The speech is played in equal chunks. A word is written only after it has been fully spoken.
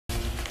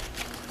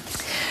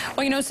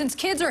Well, you know, since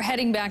kids are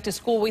heading back to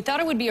school, we thought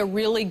it would be a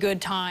really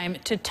good time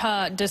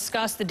to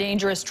discuss the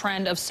dangerous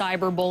trend of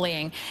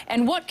cyberbullying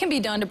and what can be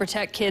done to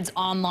protect kids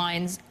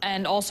online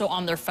and also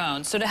on their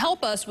phones. So to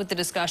help us with the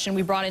discussion,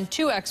 we brought in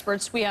two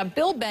experts. We have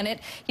Bill Bennett.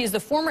 He is the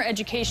former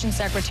education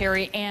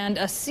secretary and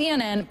a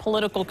CNN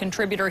political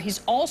contributor.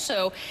 He's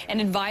also an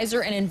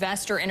advisor and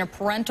investor in a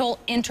parental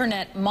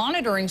internet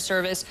monitoring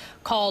service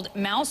called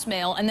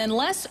Mousemail. And then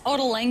Les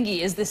Ottolenghi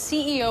is the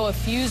CEO of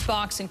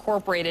Fusebox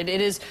Incorporated.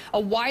 It is a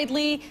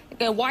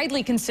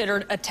widely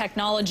considered a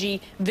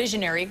technology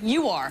visionary.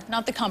 You are,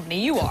 not the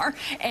company, you are.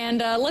 And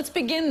let's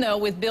begin, though,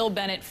 with Bill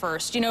Bennett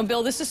first. You know,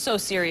 Bill, this is so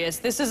serious.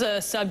 This is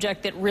a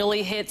subject that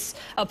really hits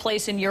a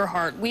place in your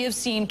heart. We have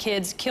seen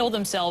kids kill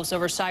themselves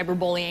over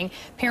cyberbullying.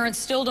 Parents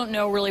still don't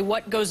know really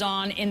what goes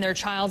on in their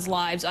child's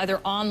lives, either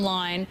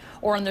online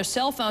or on their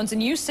cell phones.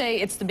 And you say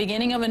it's the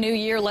beginning of a new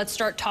year. Let's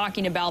start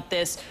talking about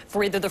this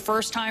for either the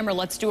first time or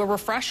let's do a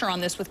refresher on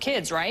this with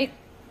kids, right?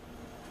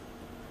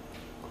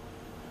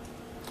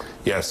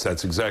 Yes,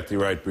 that's exactly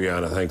right,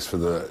 Brianna. Thanks for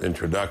the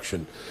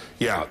introduction.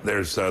 Yeah,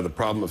 there's the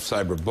problem of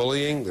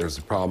cyberbullying. There's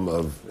the problem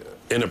of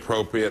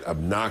inappropriate,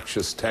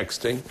 obnoxious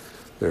texting.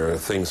 There are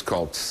things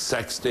called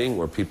sexting,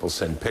 where people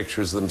send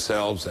pictures of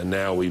themselves, and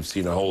now we've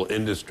seen a whole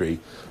industry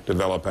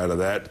develop out of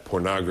that.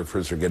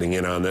 Pornographers are getting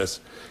in on this.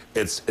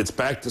 It's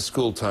back to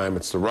school time.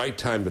 It's the right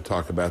time to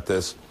talk about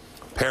this.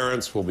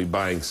 Parents will be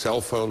buying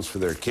cell phones for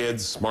their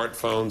kids,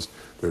 smartphones.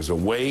 There's a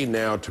way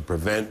now to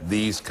prevent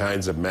these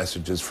kinds of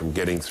messages from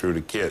getting through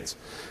to kids.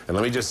 And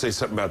let me just say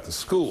something about the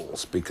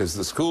schools, because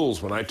the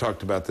schools, when I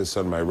talked about this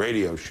on my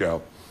radio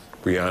show,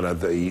 Brianna,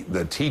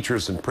 the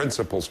teachers and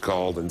principals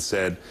called and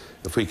said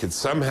if we could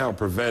somehow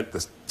prevent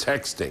the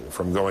texting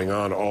from going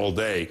on all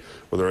day,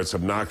 whether it's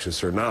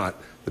obnoxious or not,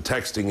 the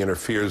texting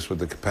interferes with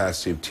the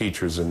capacity of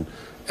teachers and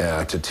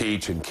to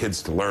teach and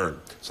kids to learn.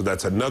 So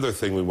that's another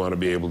thing we want to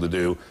be able to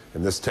do,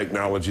 and this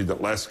technology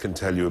that Les can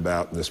tell you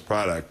about in this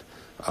product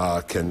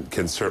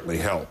can certainly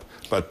help.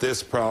 But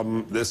this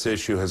problem, this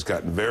issue has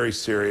gotten very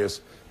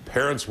serious.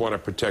 Parents want to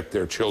protect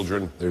their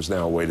children. There's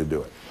now a way to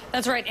do it.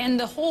 That's right. And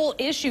the whole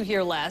issue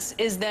here, Les,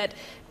 is that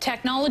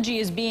technology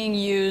is being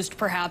used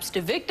perhaps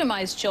to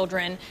victimize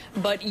children,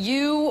 but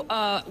you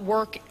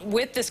work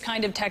with this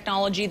kind of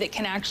technology that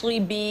can actually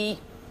be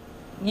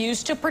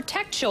used to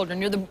protect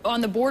children. You're on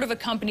the board of a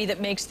company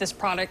that makes this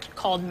product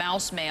called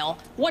Mousemail.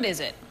 What is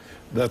it?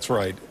 That's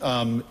right.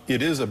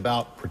 It is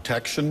about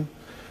protection,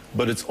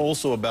 but it's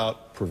also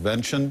about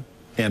prevention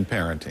and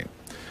parenting.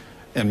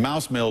 And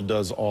Mousemail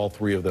does all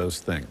three of those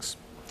things.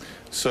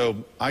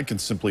 So I can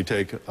simply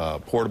take a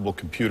portable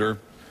computer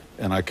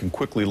and I can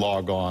quickly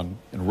log on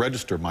and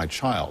register my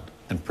child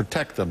and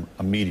protect them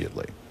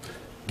immediately.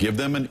 Give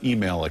them an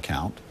email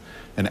account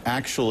and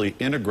actually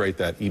integrate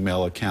that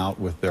email account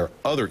with their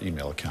other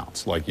email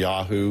accounts like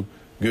Yahoo,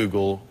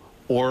 Google,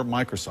 or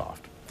Microsoft.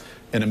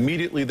 And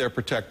immediately they're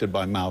protected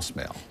by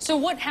Mousemail. So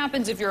what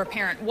happens if you're a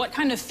parent? What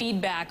kind of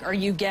feedback are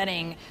you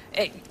getting?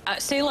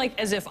 Say like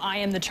as if I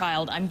am the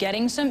child, I'm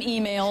getting some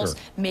emails, Sure.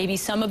 Maybe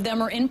some of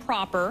them are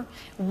improper.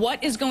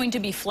 What is going to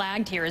be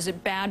flagged here? Is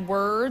it bad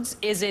words?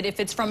 Is it if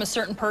it's from a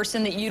certain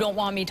person that you don't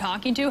want me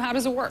talking to? How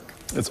does it work?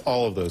 It's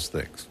all of those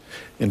things.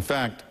 In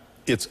fact,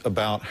 it's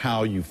about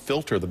how you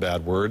filter the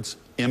bad words,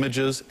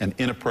 images, and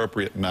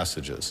inappropriate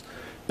messages.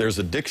 There's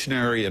a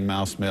dictionary in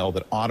Mousemail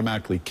that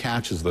automatically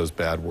catches those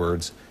bad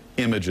words,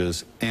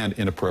 images, and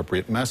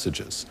inappropriate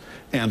messages.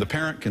 And the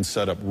parent can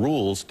set up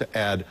rules to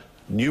add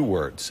new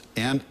words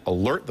and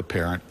alert the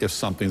parent if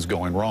something's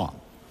going wrong.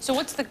 So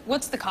what's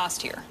the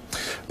cost here?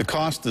 The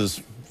cost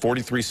is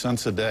 43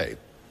 cents a day.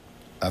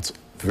 That's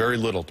very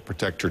little to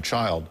protect your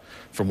child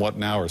from what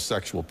now are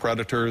sexual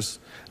predators,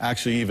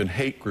 actually even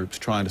hate groups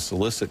trying to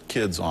solicit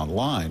kids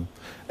online,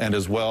 and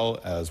as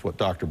well as what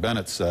Dr.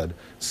 Bennett said,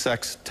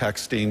 sex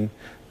texting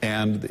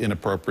and the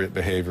inappropriate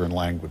behavior and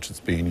language that's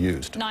being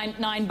used.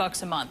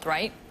 $9 a month,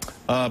 right?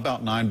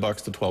 About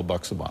 $9 to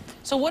 $12 a month.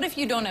 So what if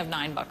you don't have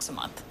 $9 a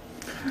month?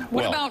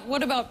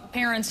 What about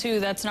parents who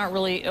that's not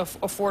really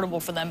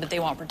affordable for them, but they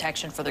want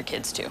protection for their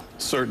kids too?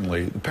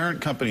 Certainly. The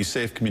parent company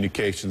Safe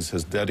Communications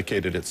has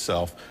dedicated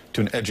itself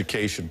to an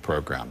education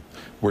program.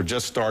 We're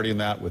just starting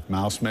that with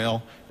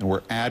Mousemail, and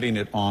we're adding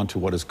it on to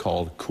what is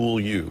called Cool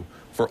You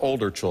for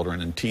older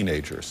children and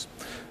teenagers.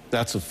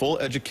 That's a full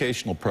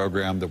educational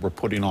program that we're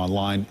putting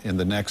online in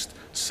the next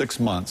 6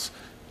 months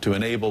to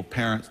enable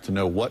parents to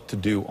know what to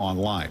do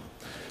online.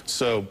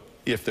 So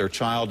if their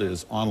child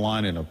is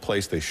online in a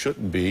place they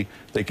shouldn't be,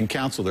 they can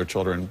counsel their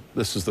children,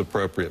 this is the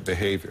appropriate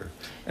behavior.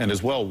 And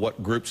as well,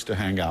 what groups to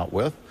hang out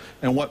with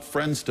and what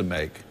friends to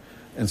make.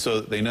 And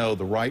so that they know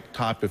the right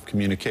type of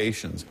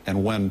communications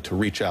and when to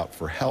reach out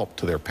for help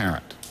to their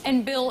parent.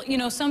 And Bill, you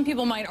know, some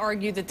people might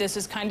argue that this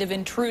is kind of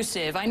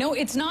intrusive. I know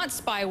it's not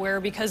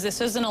spyware because this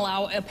doesn't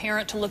allow a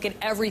parent to look at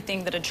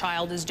everything that a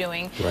child is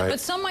doing. Right.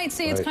 But some might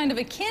say it's kind of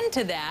akin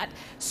to that.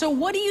 So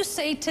what do you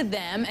say to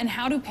them, and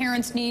how do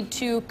parents need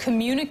to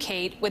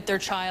communicate with their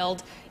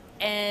child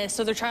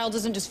so their child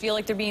doesn't just feel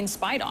like they're being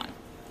spied on?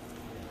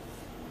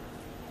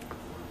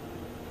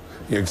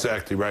 You're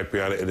exactly right,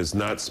 Brianna. It is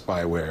not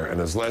spyware.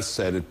 And as Les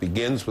said, it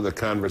begins with a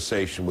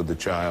conversation with the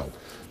child.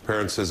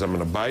 Parent says, I'm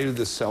going to buy you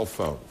this cell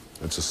phone.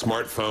 It's a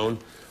smartphone.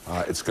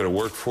 It's going to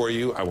work for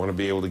you. I want to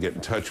be able to get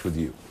in touch with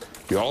you.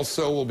 You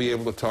also will be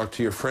able to talk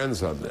to your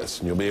friends on this,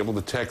 and you'll be able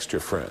to text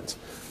your friends.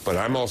 But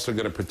I'm also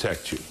going to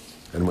protect you.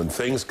 And when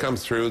things come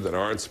through that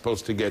aren't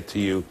supposed to get to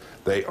you,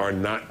 they are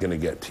not going to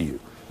get to you.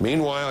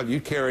 Meanwhile,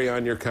 you carry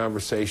on your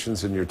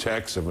conversations and your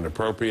texts of an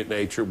appropriate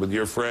nature with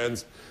your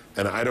friends,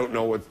 and I don't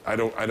know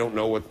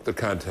what the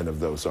content of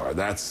those are.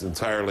 That's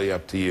entirely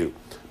up to you.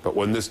 But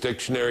when this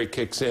dictionary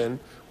kicks in,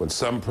 when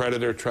some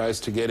predator tries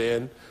to get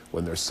in,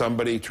 when there's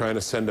somebody trying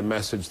to send a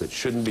message that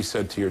shouldn't be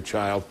sent to your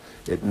child,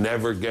 it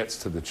never gets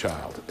to the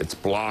child. It's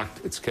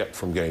blocked. It's kept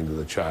from getting to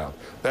the child.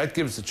 That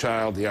gives the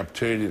child the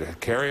opportunity to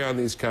carry on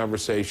these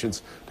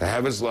conversations, to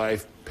have his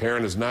life.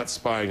 Parent is not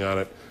spying on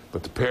it,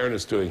 but the parent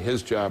is doing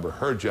his job or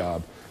her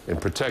job in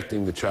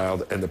protecting the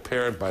child. And the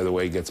parent, by the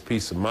way, gets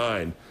peace of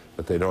mind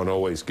that they don't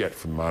always get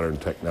from modern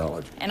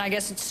technology. And I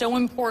guess it's so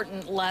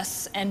important,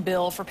 Les and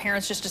Bill, for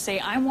parents just to say,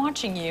 I'm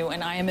watching you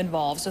and I am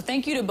involved. So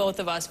thank you to both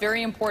of us.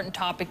 Very important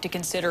topic to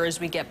consider as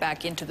we get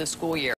back into the school year.